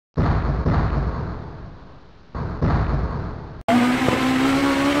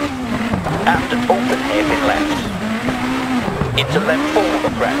and open hairpin left. Into left 4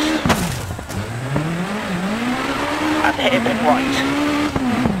 over crest. And hairpin right.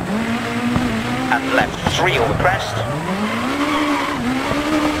 And left 3 over crest.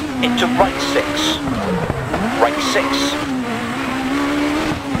 Into right 6. Right 6.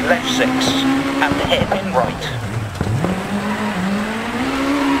 Left 6. And hairpin right.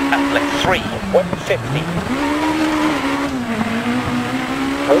 And left 3, 150.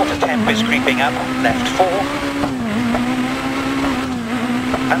 Water temp is creeping up, left 4.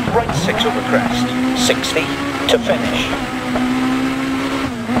 And right 6 over crest, 60 to finish.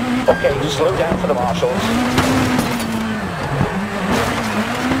 Okay, slow down for the marshals.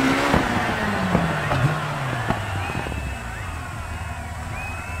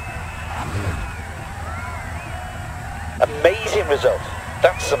 Amazing result.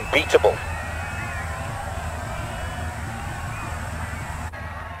 That's unbeatable.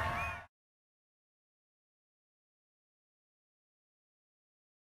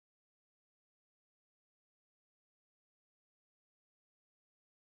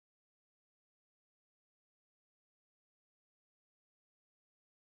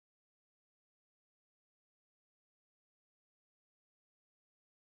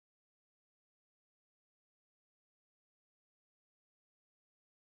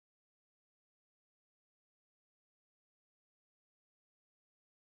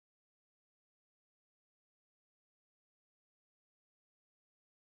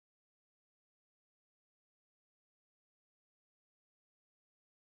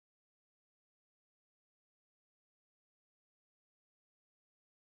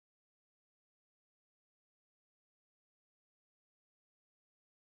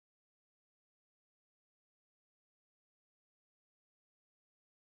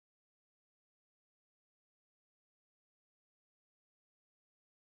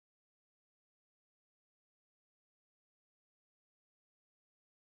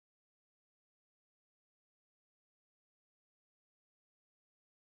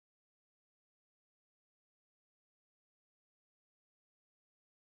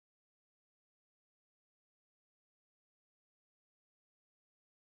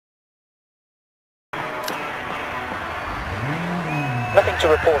 Nothing to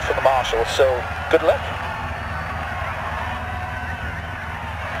report from the marshal, so good luck.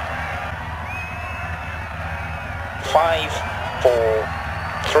 Five, 4,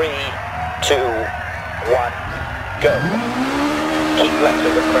 3, 2, 1, go. Keep left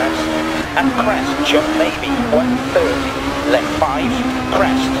over crest, and crest, jump maybe, 130, left 5,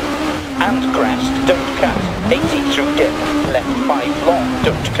 crest, and crest, don't cut, 80 through dip, left 5 long,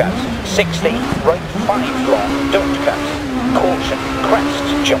 don't cut, 60, right 5 long, don't cut, caution, crest,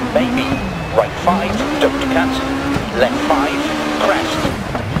 jump maybe, right 5, don't cut, left 5, crest,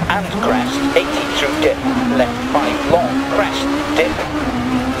 and crest, 80 through dip, left 5 long, crest, dip,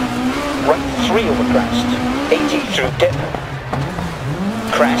 right 3 over crest, 80 through dip,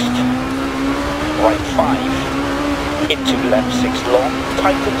 crest, right 5, into left 6 long,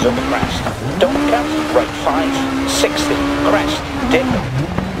 tightens over crest, don't cut, right 5, 60, crest, dip,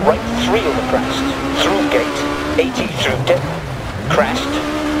 right 3 over crest, through gate, 80 through dip, crest,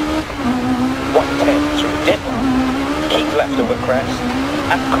 110 through dip, keep left over crest,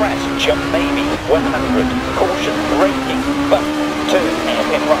 and crest, jump maybe, 100, caution, braking, bump, turn,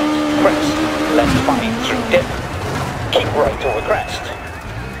 hairpin right, crest, left 5 through dip, keep right over crest.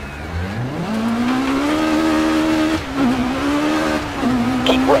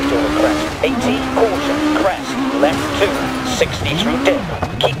 Keep right over crest, 80, caution, crest, left 2, 60 through dip,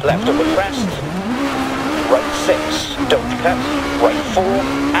 keep left over crest, right 6, don't cut, right 4,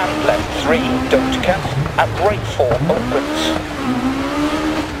 and left 3, don't cut, and right 4 opens.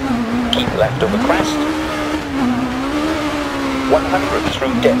 Keep left over crest, 100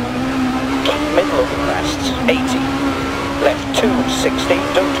 through dip, keep middle over crest, 80, left 2, 60,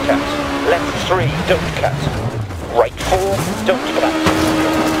 don't cut, left 3, don't cut, right 4, don't cut.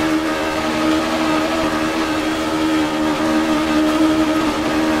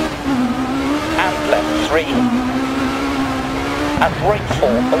 Left 3, and right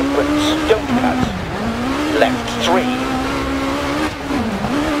 4 opens, don't cut, left 3,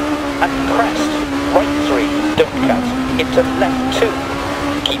 and crest, right 3, don't cut, into left 2,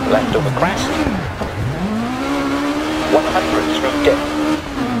 keep left over crest, 100 through dip,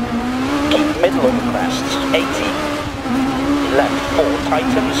 keep middle over crest, 80, left 4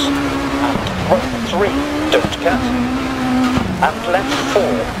 tightens, and right 3, don't cut, and left 4,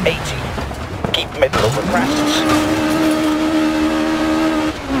 80. Keep middle over crests.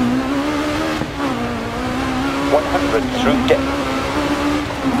 100 through dip.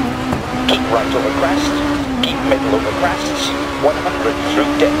 Keep right over crest. Keep middle over crests. 100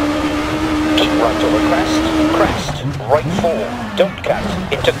 through dip. Keep right over crest. Crest. Right 4. Don't cut.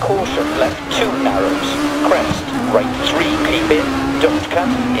 Into caution. Left 2 narrows. Crest. Right 3. Keep in. Don't cut.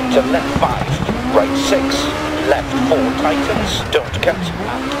 Into left 5. Right 6. Left 4 tightens. Don't cut.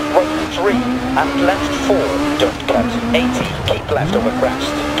 And right 3. And left 4. Don't cut. 80. Keep left over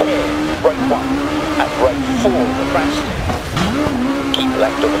crest. Clear. Right 1. And right 4 over crest. Keep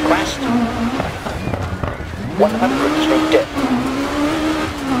left over crest. 100 through dip.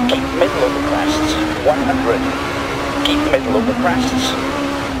 Keep middle over crests. 100. Keep middle over crests.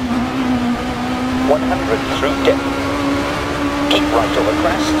 100 through dip. Keep right over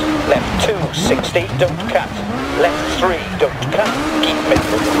crest. Left 2, 60, don't cut. Left 3, don't cut. Keep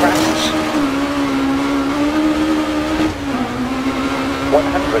middle over crests.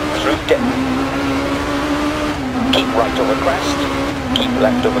 100 through dip. Keep right over crest. Keep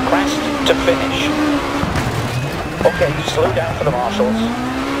left over crest to finish. Okay, slow down for the marshals.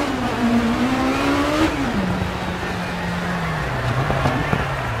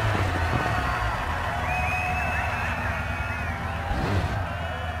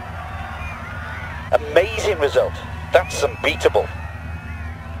 Amazing result. That's unbeatable.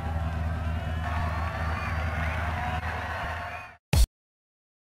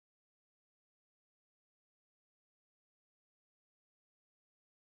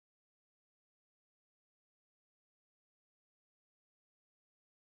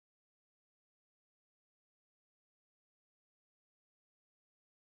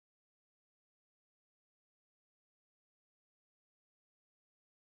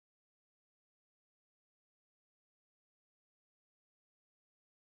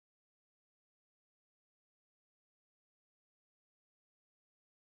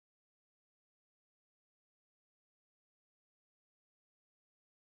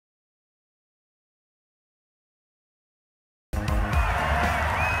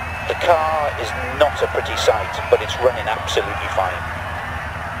 The car is not a pretty sight, but it's running absolutely fine.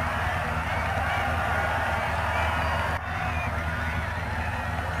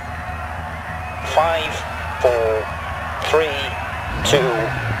 Five, 4, 3, 2,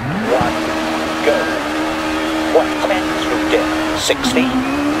 1, go. 110 through dip, 60,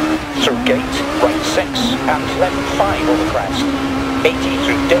 through gate, right 6, and left 5 over crest. 80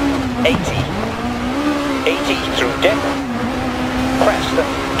 through dip, 80. 80 through dip. Crest and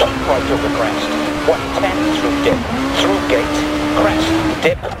keep right over crest. 110 through dip. Through gate. Crest.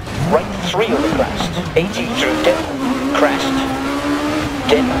 Dip. Right 3 over crest. 80 through dip. Crest.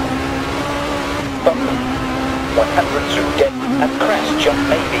 Dip. Bump. 100 through dip. And crest. Jump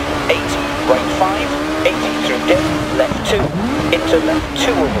maybe. 80. Right 5. 80 through dip. Left 2. Into left 2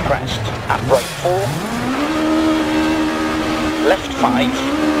 over crest. And right 4. Left 5.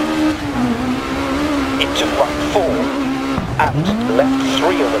 Into right 4. And left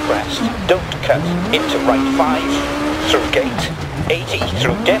 3 over crest, don't cut, into right 5, through gate, 80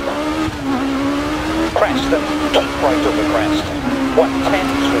 through dip, crest and keep right over crest, 110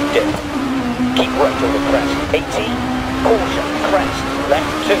 through dip, keep right over crest, 80, caution, crest, left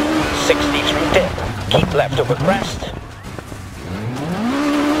 2, 60 through dip, keep left over crest,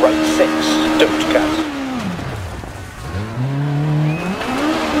 right 6, don't cut,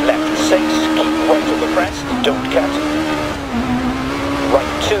 left 6, keep right over crest, don't cut, right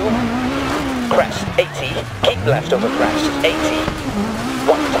 2, crest 80, keep left over crest 80,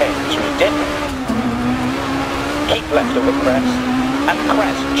 110 through dip, keep left over crest, and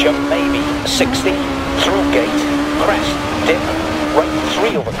crest jump maybe 60, through gate, crest, dip, right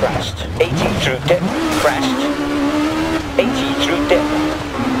 3 over crest, 80 through dip, crest, 80 through dip,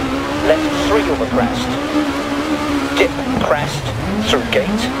 left 3 over crest, dip, crest, through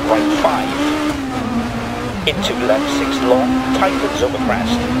gate, right 5, into left 6 long, tightens over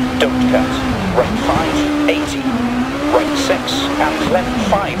crest, don't cut, right 5, 80, right 6, and left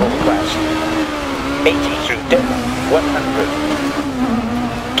 5 over crest, 80 through dip, 100,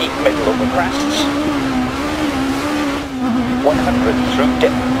 keep middle over crests, 100 through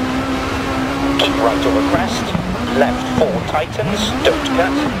dip, keep right over crest, left 4 tightens, don't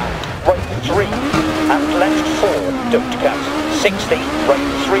cut, right 3, and left 4, don't cut, 60, right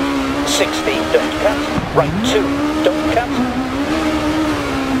 3, 60, don't cut, right 2, don't cut,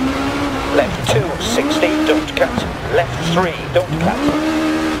 left 2, 60, don't cut, left 3, don't cut,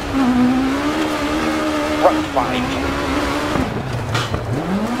 right 5,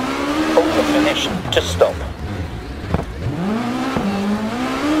 over finish to stop.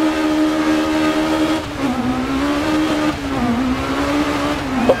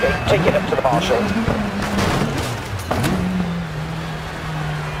 Okay, take it up to the marshal.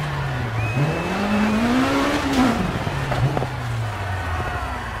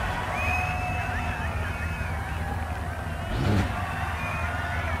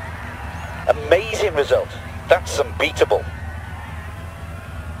 Amazing result. That's unbeatable.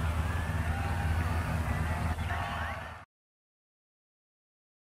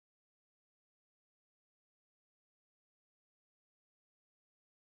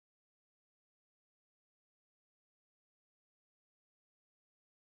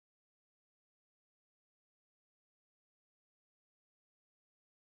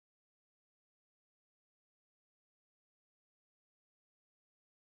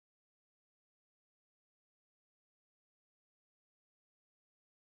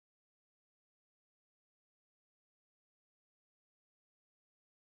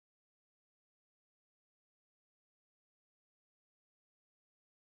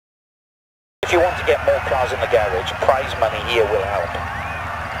 If you want to get more cars in the garage, prize money here will help.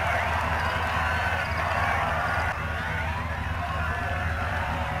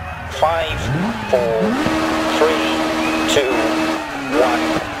 Five, 4, 3, 2, 1,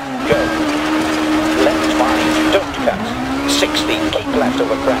 go. Left 5, don't cut. 60, keep left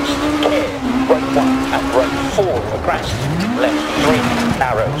over crest. Care, right 1 and right 4 over crest. Left 3,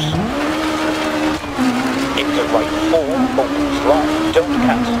 narrows. Into right 4, opens long, don't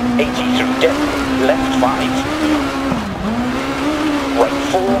cut. 80 through dip, left 5. Right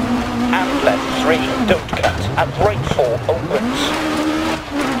 4 and left 3, don't cut. And right 4 opens.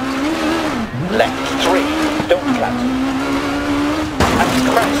 Left 3, don't cut. And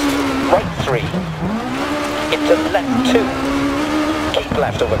crest, right 3. Into left 2. Keep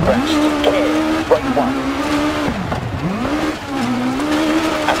left over crest. Care, right 1.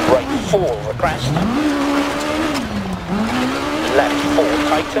 And right 4 over crest. Left 4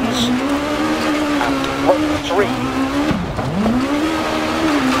 tightens. And right 3.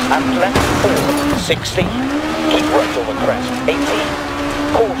 And left 4, 60. Keep right over crest, 80.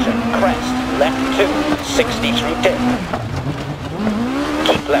 Caution, crest, left 2, 60 through dip.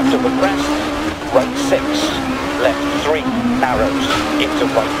 Keep left over crest, right 6, left 3, narrows, into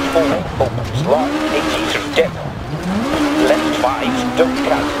right 4, opens long, 80 through dip. Left 5, don't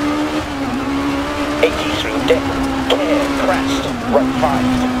cut. 80 through dip, care, crest, right 5,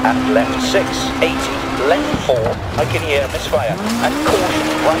 and left 6, 80, left 4, I can hear misfire, and caution,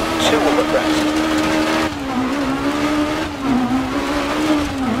 right 2 over crest.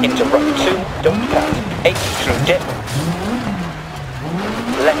 Into right 2, don't cut, 80 through dip.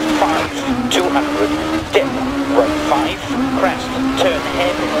 Left 5, 200, dip, right 5, crest, turn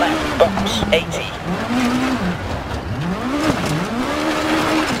head left, bumps, 80.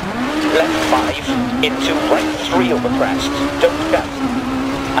 Left 5, into right 3 over crest, don't cut,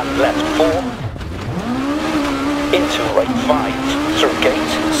 and left 4. Into right 5, through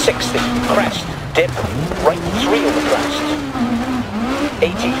gate, 60, crest, dip, right 3 over crest.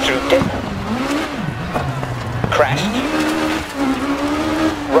 80 through dip, crest,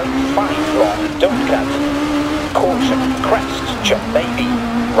 right 5 long, don't cut, caution, crest, jump maybe,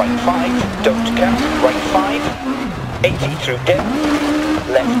 right 5, don't cut, right 5, 80 through dip,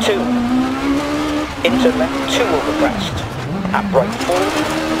 left 2, into left 2 over crest, and right 4,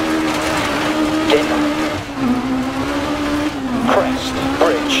 dip, crest,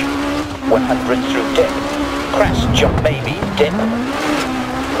 bridge, 100 through dip, crest, jump maybe, dip,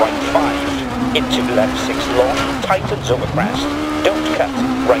 right 5, into left 6 long, tightens over crest, don't cut,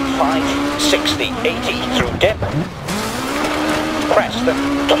 right 5, 60, 80 through dip, crest,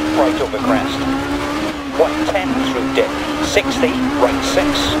 keep right over crest, 110 through dip, 60, right 6,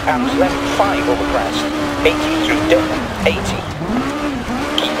 and left 5 over crest, 80 through dip, 80,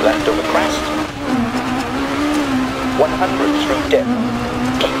 keep left over crest, 100 through dip,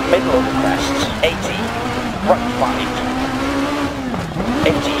 keep middle over crests, 80, right 5,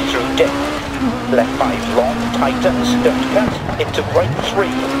 80 through dip, left 5 long, tightens, don't cut, into right 3,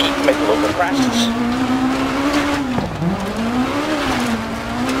 keep middle over crests,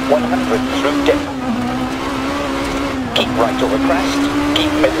 100 through dip, keep right over crest,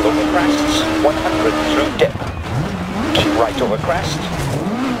 keep middle over crests, 100 through dip, keep right over crest,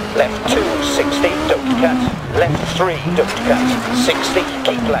 left 2, 60, don't cut, left 3, don't cut, 60,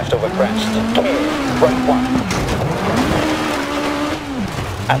 keep left over crest, care, right 1,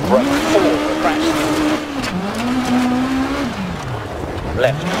 and right 4 over crest,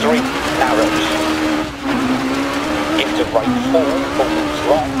 left 3, narrows, into right 4, opens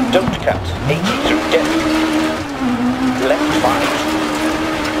long, don't cut, 80 through dip, left 5,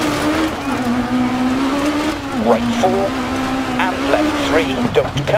 right 4, and left 3, don't cut.